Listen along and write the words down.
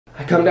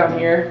come down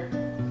here,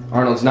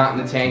 Arnold's not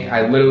in the tank.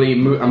 I'm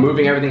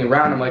moving everything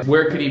around. I'm like,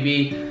 where could he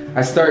be?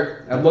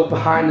 I look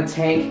behind the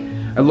tank.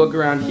 I look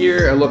around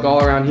here. I look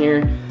all around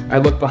here. I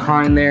look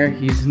behind there.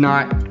 He's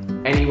not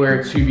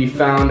anywhere to be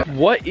found.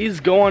 What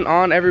is going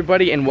on,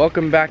 everybody, and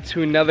welcome back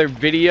to another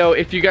video.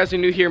 If you guys are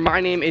new here,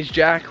 my name is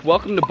Jack.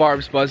 Welcome to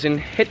Barb's Buzzin'.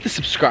 Hit the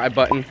subscribe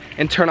button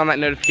and turn on that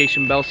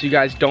notification bell so you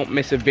guys don't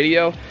miss a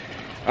video.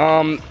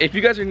 If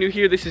you guys are new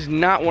here, this is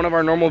not one of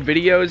our normal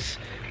videos.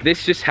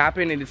 This just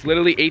happened and it's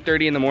literally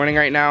 8:30 in the morning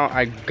right now.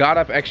 I got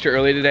up extra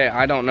early today.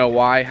 I don't know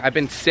why. I've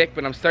been sick,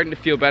 but I'm starting to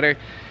feel better.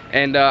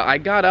 And I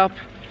got up,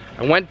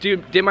 I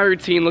did my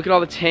routine, look at all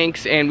the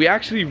tanks, and we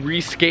actually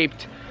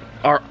rescaped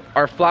our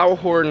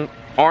FLOWERHORN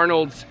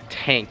Arnold's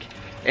tank.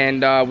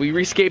 And we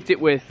rescaped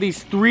it with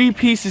these 3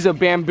 pieces of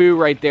bamboo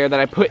right there that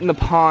I put in the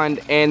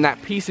pond, and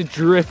that piece of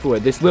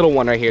driftwood, this little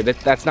one right here,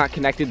 that's not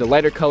connected. The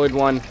lighter colored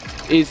one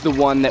is the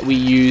one that we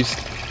used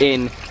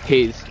in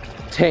his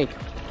tank.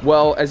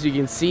 Well, as you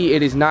can see,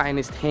 it is not in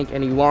his tank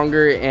any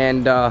longer,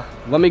 and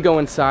let me go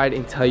inside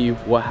and tell you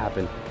what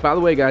happened. By the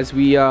way, guys,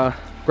 we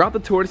brought the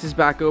tortoises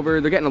back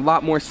over. They're getting a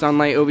lot more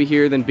sunlight over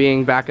here than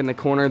being back in the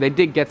corner. They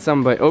did get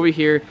some, but over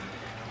here,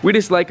 we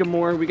just like them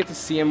more. We get to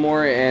see them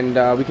more,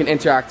 and we can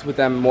interact with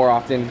them more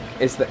often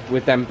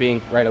with them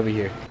being right over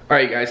here. All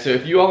right, guys, so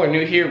if you all are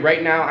new here,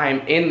 right now I am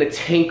in the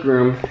tank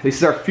room. This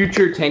is our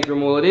future tank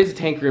room. Well, it is a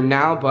tank room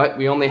now, but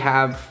we only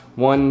have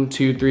 1,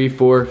 2, 3,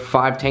 4,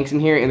 5 tanks in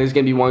here, and there's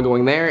gonna be one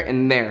going there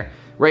and there.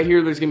 Right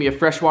here, there's gonna be a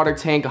freshwater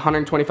tank,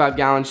 125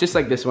 gallons, just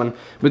like this one,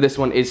 but this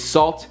one is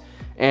salt,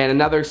 and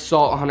another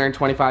salt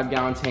 125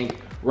 gallon tank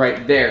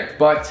right there.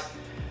 But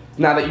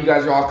now that you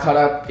guys are all caught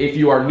up, if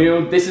you are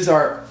new, this is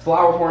our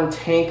FLOWERHORN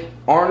tank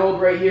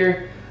Arnold right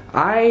here.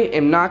 I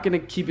am not gonna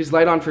keep his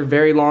light on for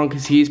very long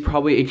because he's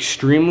probably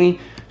extremely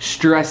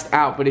stressed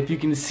out. But if you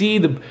can see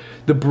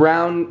the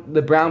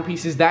brown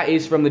pieces, that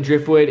is from the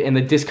driftwood and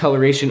the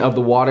discoloration of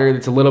the water.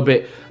 It's a little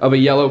bit of a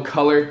yellow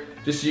color.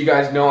 Just so you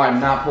guys know, I'm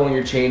not pulling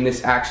your chain.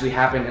 This actually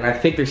happened, and I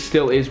think there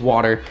still is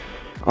water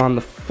on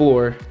the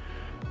floor.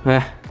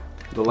 The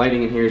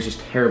lighting in here is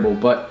just terrible.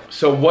 But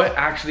so what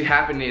actually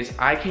happened is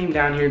I came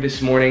down here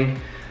this morning,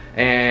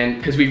 and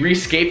because we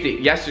rescaped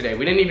it yesterday.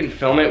 We didn't even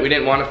film it. We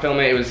didn't want to film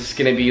it. It was just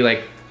gonna be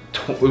like,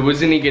 it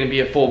wasn't even gonna be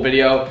a full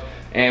video.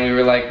 And we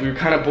were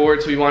kind of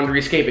bored, so we wanted to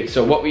rescape it.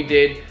 So what we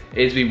did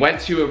is we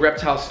went to a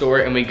reptile store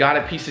and we got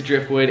a piece of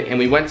driftwood, and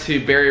we went to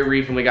Barrier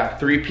Reef and we got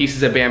 3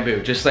 pieces of bamboo,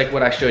 just like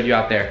what I showed you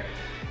out there.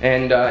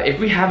 And if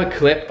we have a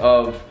clip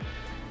of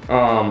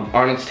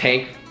Arnold's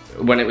tank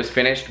when it was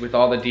finished with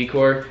all the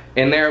decor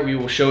in there, we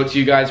will show it to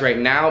you guys right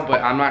now, but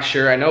I'm not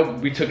sure. I know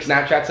we took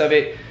Snapchats of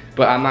it,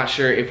 but I'm not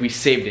sure if we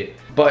saved it.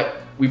 But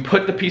we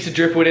put the piece of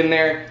driftwood in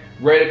there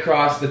right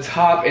across the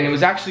top, and it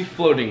was actually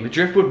floating. The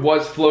driftwood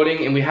was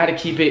floating, and we had to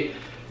keep it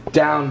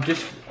down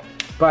just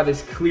by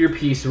this clear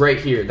piece right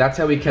here. That's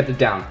how we kept it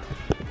down.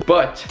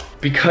 But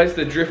because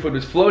the driftwood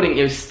was floating,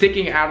 it was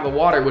sticking out of the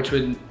water, which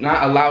would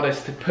not allow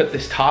us to put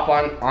this top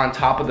on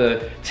top of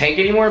the tank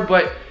anymore.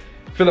 But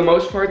for the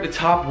most part, the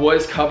top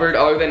was covered,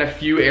 other than a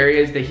few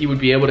areas that he would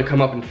be able to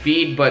come up and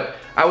feed. But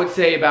I would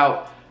say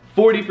about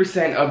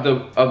 40% of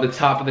the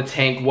top of the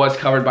tank was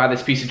covered by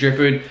this piece of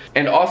driftwood.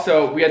 And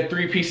also, we had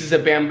 3 pieces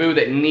of bamboo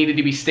that needed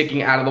to be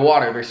sticking out of the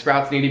water. Their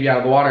sprouts need to be out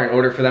of the water in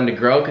order for them to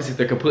grow, because if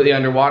they're completely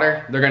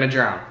underwater, they're gonna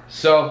drown.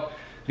 So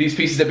these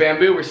pieces of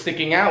bamboo were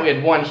sticking out. We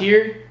had one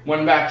here,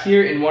 one back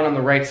here, and one on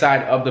the right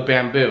side of the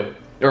bamboo,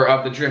 or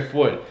of the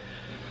driftwood.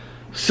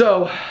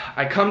 So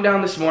I come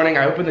down this morning,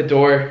 I open the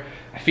door,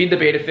 I feed the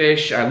betta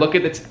fish, I look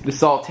at the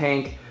salt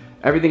tank,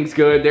 everything's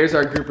good. There's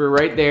our grouper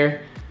right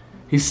there.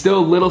 He's still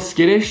a little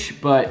skittish,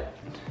 but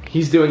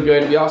he's doing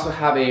good. We also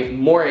have a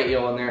moray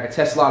eel in there. I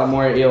test a lot of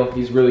moray eel.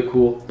 He's really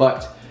cool.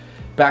 But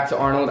back to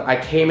Arnold. I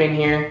came in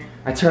here,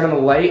 I turn on the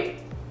light.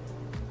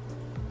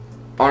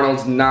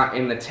 Arnold's not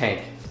in the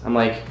tank. I'm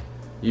like,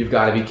 you've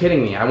got to be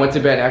kidding me. I went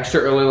to bed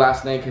extra early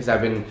last night because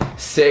I've been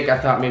sick. I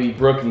thought maybe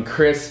Brooke and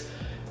Chris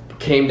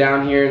came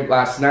down here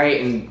last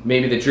night, and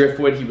maybe the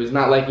driftwood he was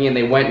not liking, and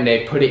they went and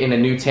they put it in a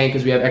new tank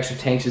because we have extra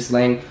tanks just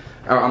laying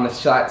on the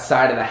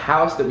side of the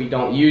house that we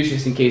don't use,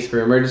 just in case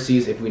for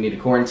emergencies, if we need to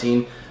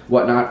quarantine,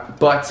 whatnot.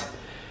 But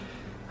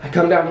I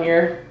come down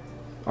here,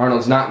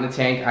 Arnold's not in the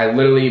tank. I'm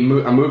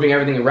moving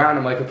everything around.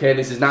 I'm like, okay,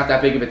 this is not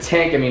that big of a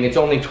tank. I mean, it's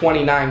only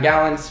 29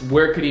 gallons.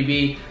 Where could he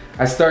be?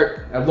 I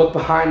look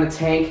behind the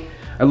tank.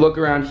 I look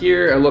around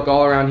here. I look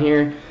all around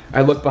here.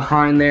 I look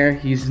behind there.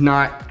 He's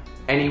not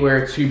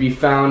anywhere to be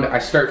found. I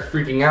start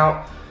freaking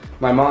out.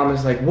 My mom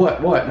is like,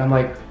 what? And I'm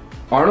like,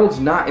 Arnold's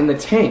not in the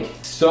tank.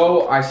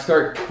 So I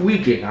start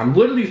tweaking. I'm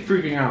literally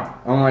freaking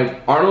out. I'm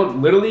like,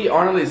 Arnold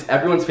is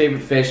everyone's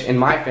favorite fish in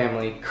my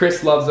family.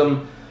 Chris loves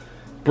him.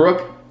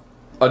 Brooke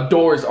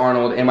adores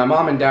Arnold, and my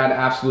mom and dad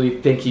absolutely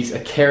think he's a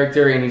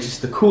character, and he's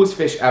just the coolest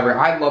fish ever.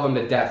 I love him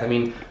to death. I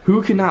mean,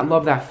 who could not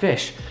love that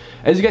fish?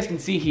 As you guys can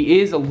see, he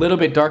is a little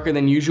bit darker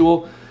than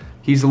usual.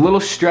 He's a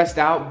little stressed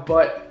out,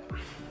 but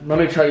let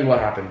me tell you what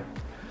happened.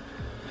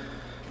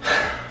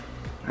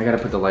 I gotta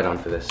put the light on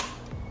for this.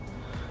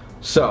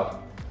 So,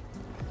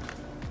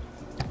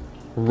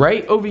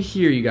 right over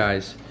here, you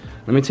guys,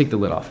 let me take the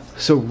lid off.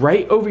 So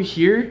right over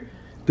here,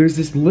 there's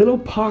this little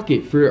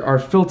pocket for our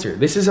filter.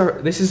 This is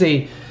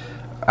a,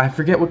 I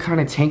forget what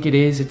kind of tank it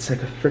is. It's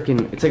like a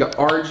freaking, it's like a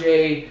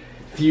RJ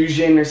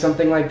Fusion or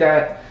something like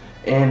that.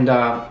 And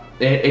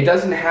it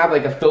doesn't have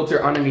like a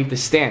filter underneath the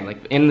stand.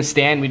 Like in the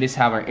stand, we just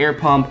have our air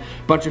pump,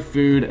 bunch of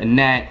food, a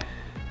net,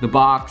 the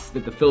box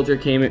that the filter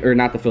came in, or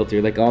not the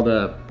filter, like all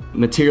the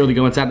material to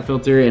go inside the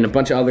filter, and a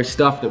bunch of other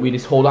stuff that we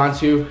just hold on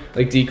to,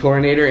 like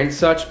dechlorinator and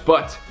such.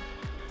 But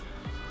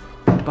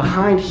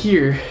behind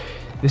here,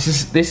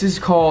 this is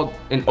called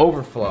an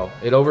overflow.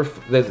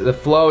 The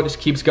flow just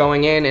keeps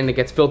going in and it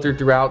gets filtered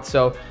throughout.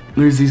 So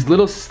there's these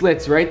little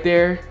slits right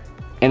there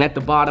and at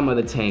the bottom of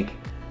the tank,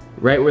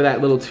 right where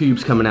that little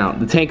tube's coming out.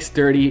 The tank's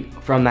dirty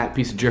from that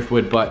piece of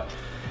driftwood, but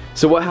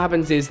so what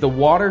happens is the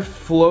water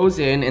flows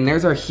in, and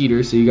there's our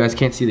heater, so you guys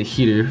can't see the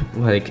heater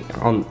like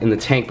in the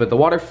tank, but the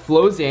water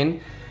flows in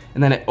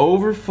and then it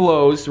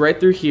overflows right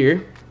through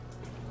here.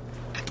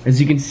 As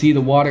you can see,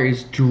 the water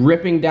is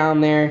dripping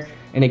down there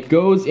and it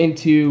goes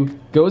into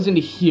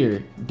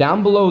here.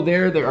 Down below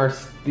there are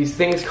these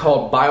things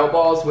called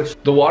bioballs, which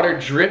the water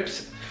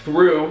drips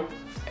through,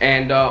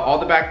 and all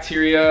the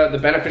bacteria, the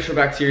beneficial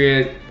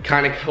bacteria,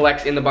 kind of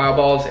collects in the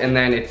bioballs, and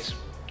then it's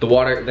the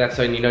water. That's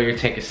when you know your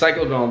tank is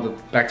cycled and all the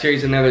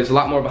bacteria's in there. There's a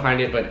lot more behind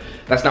it, but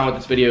that's not what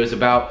this video is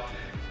about.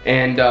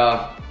 And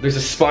there's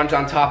a sponge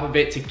on top of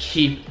it to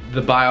keep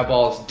the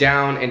bioballs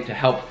down and to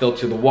help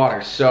filter the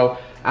water. So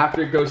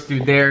after it goes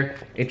through there,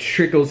 it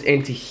trickles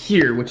into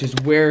here, which is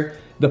where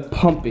the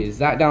pump is.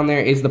 That down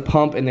there is the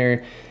pump, and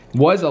there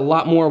was a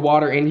lot more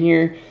water in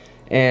here,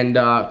 and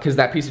because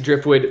that piece of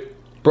driftwood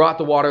brought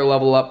the water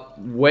level up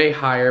way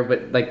higher,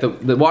 but like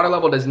the water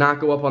level does not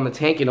go up on the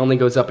tank, it only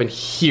goes up in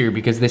here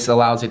because this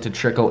allows it to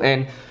trickle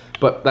in.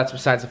 But that's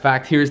besides the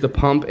fact. Here's the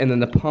pump, and then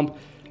the pump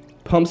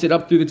pumps it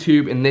up through the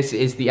tube, and this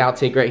is the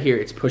outtake right here.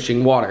 It's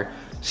pushing water.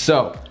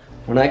 So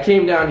when I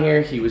came down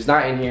here, he was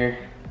not in here.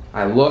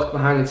 I look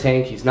behind the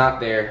tank, he's not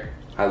there.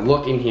 I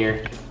look in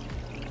here,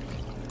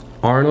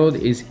 Arnold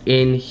is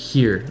in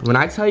here. When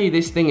I tell you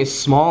this thing is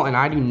small, and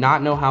I do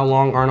not know how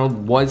long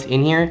Arnold was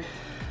in here,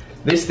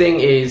 this thing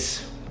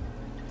is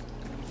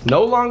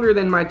no longer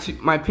than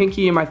my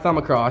pinky and my thumb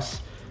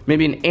across,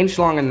 maybe an inch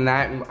longer than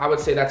that. I would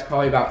say that's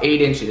probably about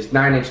 8 inches,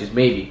 9 inches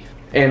maybe,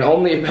 and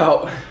only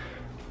about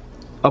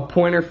a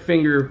pointer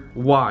finger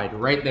wide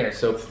right there.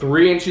 So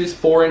 3 inches,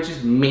 4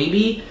 inches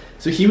maybe.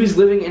 So he was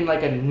living in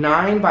like a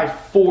 9 by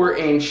 4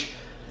 inch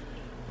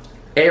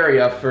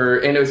area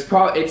and it was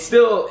probably,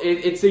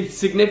 it's a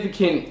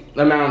significant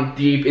amount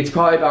deep. It's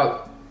probably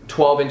about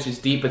 12 inches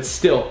deep, but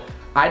still,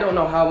 I don't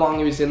know how long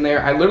he was in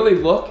there. I literally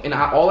look and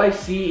all I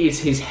see is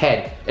his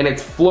head, and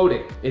it's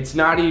floating. It's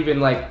not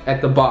even like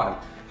at the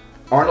bottom.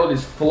 Arnold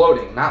is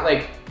floating, not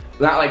like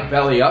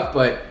belly up,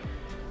 but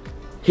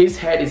his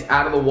head is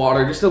out of the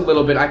water just a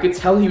little bit. I could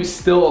tell he was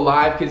still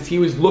alive because he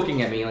was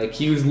looking at me. Like,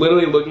 he was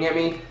literally looking at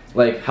me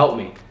like, help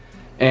me.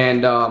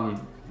 And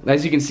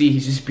as you can see,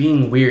 he's just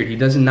being weird. He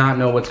does not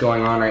know what's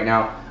going on right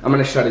now. I'm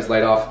gonna shut his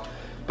light off.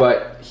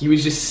 But he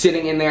was just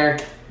sitting in there,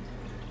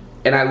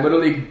 and I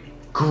literally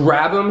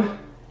grab him.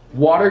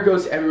 Water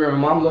goes everywhere. My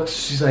mom looks,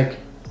 she's like,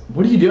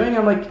 what are you doing?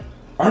 I'm like,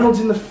 Arnold's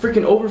in the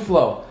freaking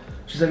overflow.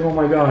 She's like, oh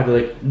my God,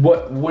 like,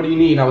 what do you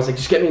need? And I was like,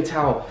 just get me a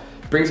towel.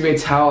 Brings me a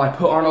towel, I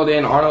put Arnold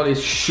in. Arnold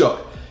is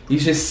shook.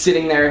 He's just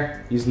sitting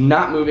there, he's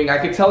not moving. I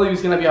could tell he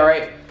was gonna be all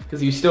right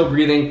because he was still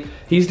breathing.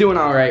 He's doing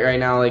all right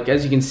now. Like,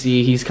 as you can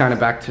see, he's kind of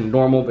back to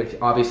normal, but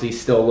obviously he's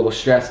still a little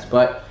stressed.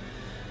 But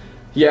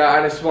yeah,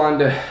 I just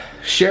wanted to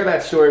share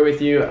that story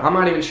with you. I'm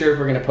not even sure if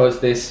we're gonna post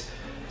this.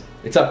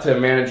 It's up to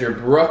manager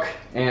Brooke.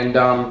 And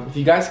if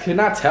you guys could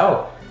not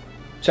tell,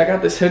 check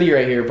out this hoodie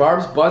right here.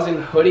 Barb's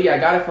Buzzin' hoodie. I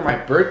got it for my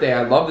birthday.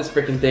 I love this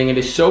freaking thing. It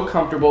is so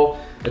comfortable.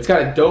 It's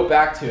got a dope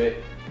back to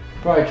it.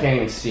 Probably can't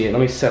even see it. Let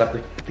me set up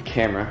the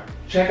camera.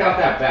 Check out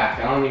that back.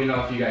 I don't even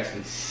know if you guys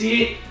can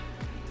see it,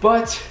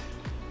 but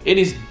it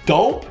is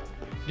dope.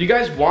 If you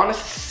guys want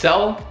us to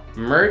sell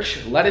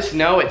merch, let us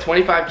know. At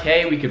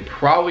 25K, we could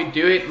probably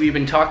do it. We've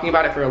been talking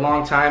about it for a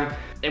long time,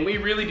 and we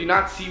really do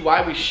not see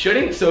why we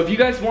shouldn't. So if you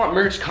guys want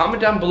merch,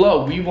 comment down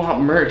below. We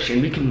want merch,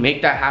 and we can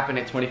make that happen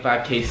at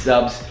 25K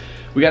subs.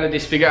 We gotta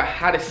just figure out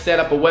how to set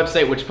up a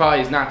website, which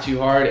probably is not too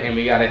hard, and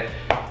we gotta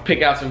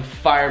pick out some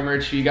fire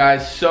merch for you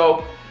guys.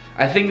 So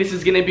I think this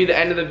is gonna be the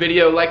end of the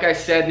video. Like I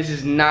said, this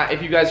is not,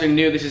 if you guys are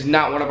new, this is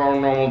not one of our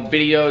normal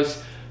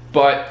videos,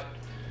 but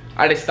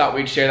I just thought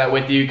we'd share that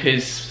with you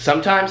because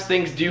sometimes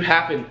things do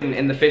happen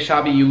in the fish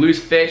hobby. You lose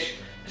fish,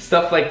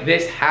 stuff like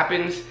this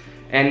happens,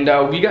 and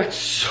we got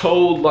so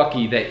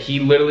lucky that he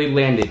literally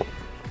landed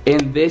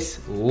in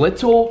this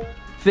little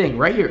thing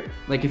right here.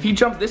 Like, if he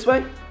jumped this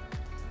way,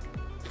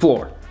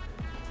 floor.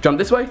 Jump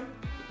this way,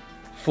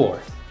 floor.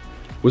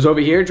 Was over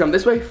here, jump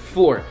this way,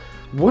 floor.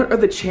 What are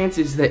the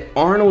chances that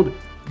Arnold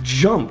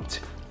jumped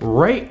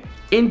right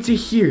into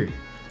here?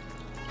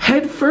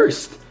 Head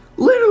first,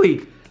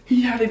 literally.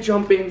 He had to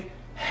jump in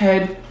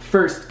head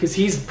first because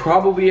he's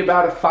probably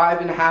about a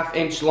 5.5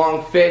 inch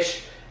long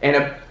fish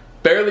and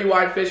barely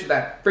wide fish with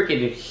that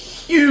freaking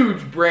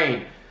huge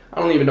brain. I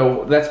don't even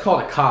know, that's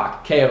called a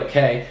cock,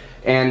 K-O-K.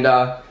 And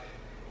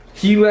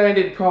he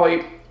landed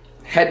probably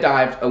head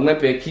dived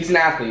Olympic. He's an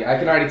athlete, I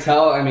can already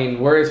tell. I mean,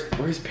 we're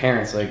his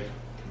parents, like,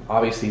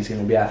 obviously he's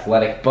gonna be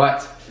athletic,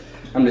 but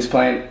I'm just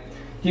playing.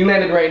 He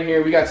landed right in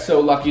here, we got so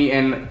lucky,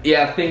 and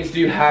yeah, things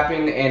do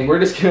happen, and we're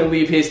just gonna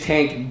leave his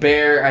tank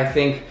bare, I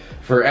think,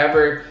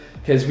 forever,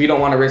 because we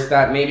don't wanna risk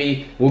that.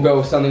 Maybe we'll go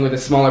with something with a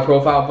smaller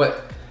profile,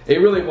 but it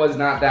really was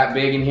not that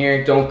big in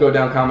here. Don't go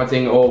down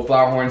commenting, oh,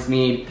 flowerhorns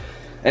need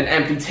an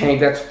empty tank.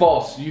 That's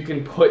false. You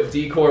can put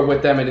decor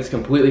with them, and it's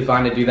completely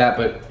fine to do that,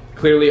 but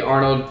clearly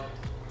Arnold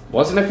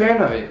wasn't a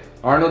fan of it.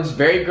 Arnold's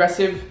very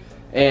aggressive,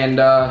 and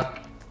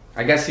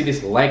I guess he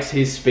just likes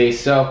his space,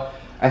 so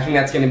I think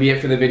that's gonna be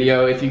it for the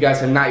video. If you guys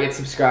have not yet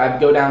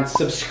subscribed, go down,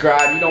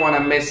 subscribe. You don't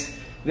wanna miss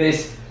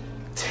this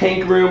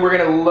tank room. We're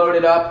gonna load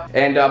it up.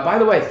 And by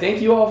the way,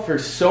 thank you all for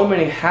so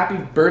many happy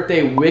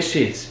birthday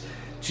wishes.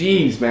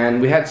 Jeez,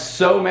 man, we had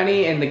so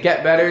many in the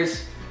Get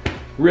Betters.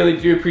 Really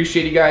do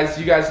appreciate you guys.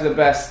 You guys are the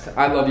best.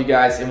 I love you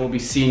guys, and we'll be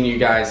seeing you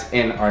guys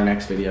in our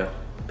next video.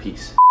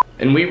 Peace.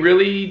 And we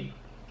really,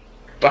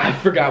 I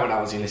forgot what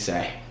I was gonna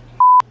say.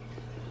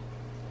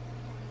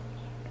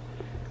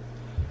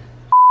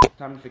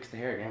 Time to fix the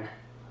hair again.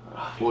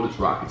 We'll just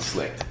rock it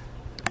slicked.